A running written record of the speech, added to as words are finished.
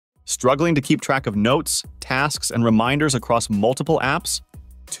Struggling to keep track of notes, tasks, and reminders across multiple apps?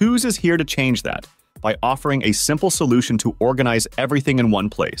 Tooz is here to change that by offering a simple solution to organize everything in one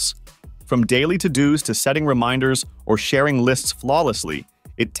place. From daily to-dos to setting reminders or sharing lists flawlessly,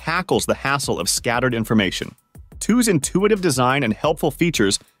 it tackles the hassle of scattered information. Tooz's intuitive design and helpful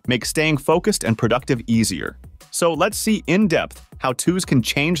features make staying focused and productive easier. So let's see in depth how Tooz can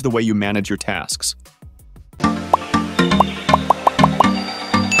change the way you manage your tasks.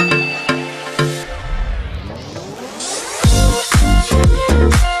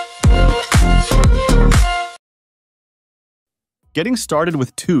 Getting started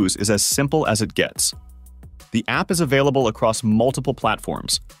with Tooz is as simple as it gets. The app is available across multiple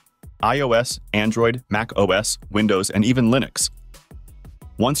platforms: iOS, Android, Mac OS, Windows, and even Linux.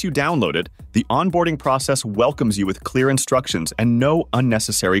 Once you download it, the onboarding process welcomes you with clear instructions and no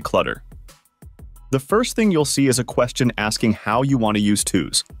unnecessary clutter. The first thing you'll see is a question asking how you want to use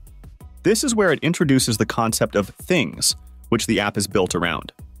Tooz. This is where it introduces the concept of things, which the app is built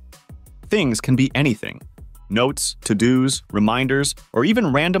around. Things can be anything: notes, to-dos, reminders, or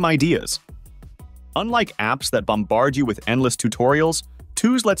even random ideas. Unlike apps that bombard you with endless tutorials,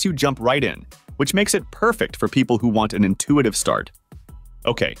 Tooz lets you jump right in, which makes it perfect for people who want an intuitive start.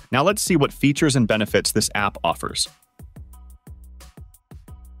 Okay, now let's see what features and benefits this app offers.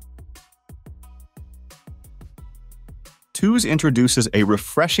 Tooz introduces a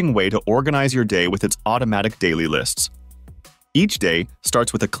refreshing way to organize your day with its automatic daily lists. Each day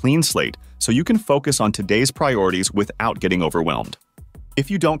starts with a clean slate, so you can focus on today's priorities without getting overwhelmed.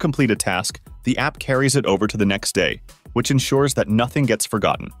 If you don't complete a task, the app carries it over to the next day, which ensures that nothing gets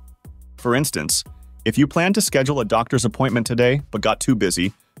forgotten. For instance, if you plan to schedule a doctor's appointment today but got too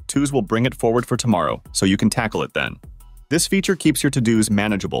busy, Tooz will bring it forward for tomorrow, so you can tackle it then. This feature keeps your to-dos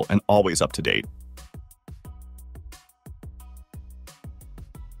manageable and always up to date.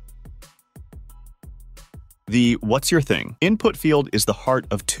 The "What's your thing?" input field is the heart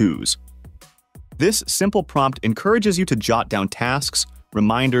of Tooz. This simple prompt encourages you to jot down tasks,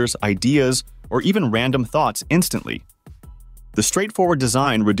 reminders, ideas, or even random thoughts instantly. The straightforward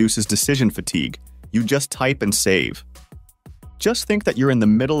design reduces decision fatigue. You just type and save. Just think that you're in the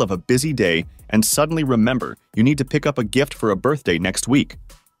middle of a busy day and suddenly remember you need to pick up a gift for a birthday next week.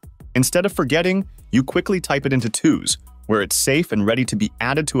 Instead of forgetting, you quickly type it into Tooz, where it's safe and ready to be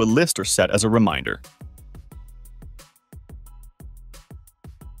added to a list or set as a reminder.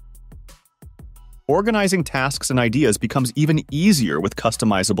 Organizing tasks and ideas becomes even easier with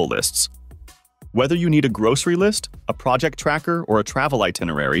customizable lists. Whether you need a grocery list, a project tracker, or a travel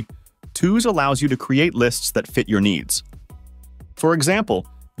itinerary, Tooz allows you to create lists that fit your needs. For example,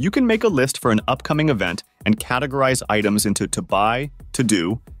 you can make a list for an upcoming event and categorize items into to buy, to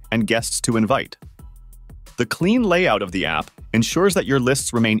do, and guests to invite. The clean layout of the app ensures that your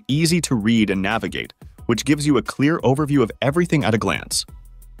lists remain easy to read and navigate, which gives you a clear overview of everything at a glance.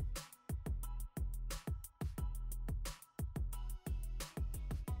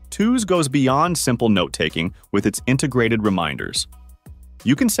 Tooz goes beyond simple note-taking with its integrated reminders.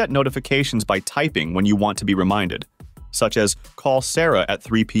 You can set notifications by typing when you want to be reminded, such as "Call Sarah at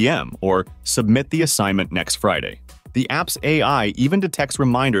 3 p.m." or "Submit the assignment next Friday." The app's AI even detects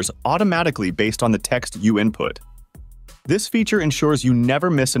reminders automatically based on the text you input. This feature ensures you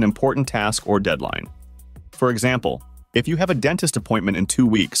never miss an important task or deadline. For example, if you have a dentist appointment in 2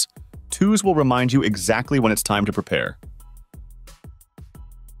 weeks, Tooz will remind you exactly when it's time to prepare.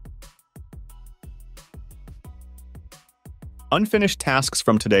 Unfinished tasks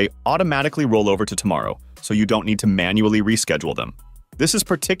from today automatically roll over to tomorrow, so you don't need to manually reschedule them. This is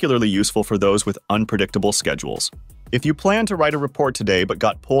particularly useful for those with unpredictable schedules. If you plan to write a report today but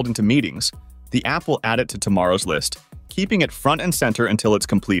got pulled into meetings, the app will add it to tomorrow's list, keeping it front and center until it's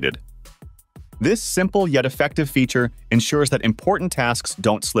completed. This simple yet effective feature ensures that important tasks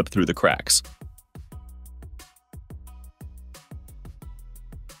don't slip through the cracks.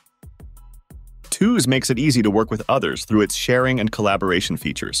 Tooz makes it easy to work with others through its sharing and collaboration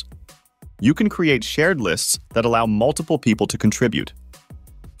features. You can create shared lists that allow multiple people to contribute.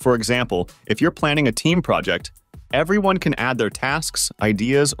 For example, if you're planning a team project, everyone can add their tasks,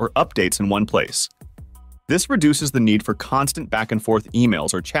 ideas, or updates in one place. This reduces the need for constant back-and-forth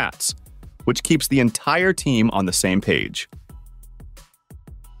emails or chats, which keeps the entire team on the same page.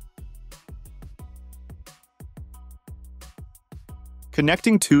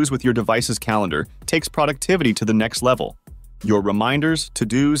 Connecting Tooz with your device's calendar takes productivity to the next level. Your reminders,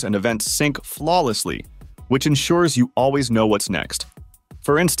 to-dos, and events sync flawlessly, which ensures you always know what's next.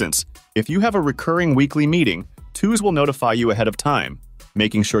 For instance, if you have a recurring weekly meeting, Tooz will notify you ahead of time,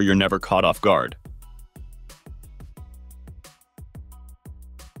 making sure you're never caught off guard.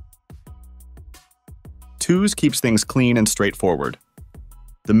 Twos keeps things clean and straightforward.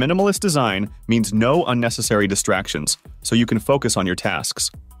 The minimalist design means no unnecessary distractions, so you can focus on your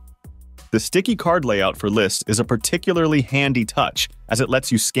tasks. The sticky card layout for lists is a particularly handy touch, as it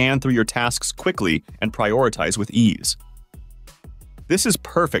lets you scan through your tasks quickly and prioritize with ease. This is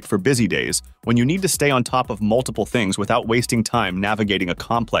perfect for busy days when you need to stay on top of multiple things without wasting time navigating a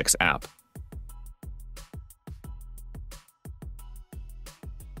complex app.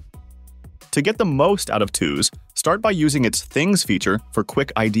 To get the most out of Twos, start by using its Things feature for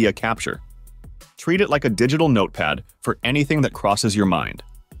quick idea capture. Treat it like a digital notepad for anything that crosses your mind.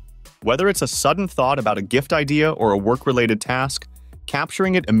 Whether it's a sudden thought about a gift idea or a work-related task,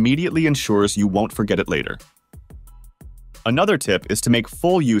 capturing it immediately ensures you won't forget it later. Another tip is to make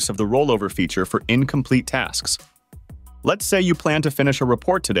full use of the rollover feature for incomplete tasks. Let's say you plan to finish a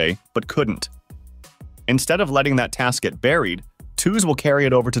report today, but couldn't. Instead of letting that task get buried, Twos will carry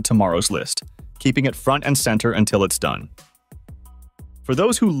it over to tomorrow's list, keeping it front and center until it's done. For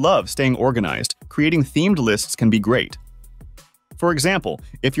those who love staying organized, creating themed lists can be great. For example,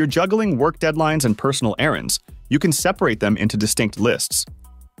 if you're juggling work deadlines and personal errands, you can separate them into distinct lists.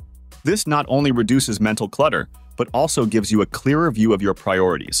 This not only reduces mental clutter, but also gives you a clearer view of your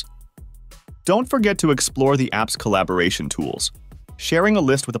priorities. Don't forget to explore the app's collaboration tools. Sharing a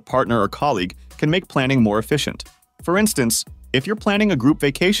list with a partner or colleague can make planning more efficient. For instance, if you're planning a group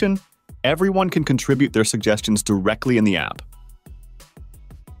vacation, everyone can contribute their suggestions directly in the app.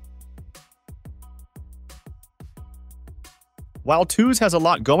 While Twos has a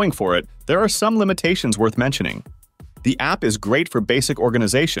lot going for it, there are some limitations worth mentioning. The app is great for basic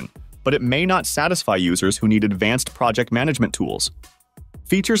organization, but it may not satisfy users who need advanced project management tools.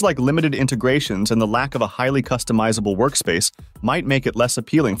 Features like limited integrations and the lack of a highly customizable workspace might make it less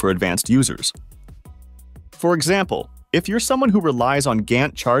appealing for advanced users. For example, if you're someone who relies on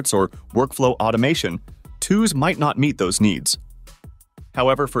Gantt charts or workflow automation, Twos might not meet those needs.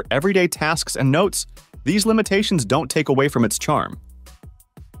 However, for everyday tasks and notes, these limitations don't take away from its charm.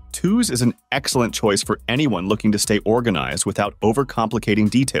 Twos is an excellent choice for anyone looking to stay organized without overcomplicating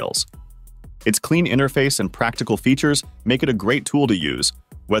details. Its clean interface and practical features make it a great tool to use.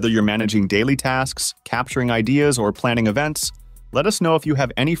 Whether you're managing daily tasks, capturing ideas, or planning events, let us know if you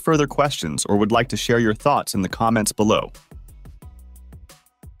have any further questions or would like to share your thoughts in the comments below.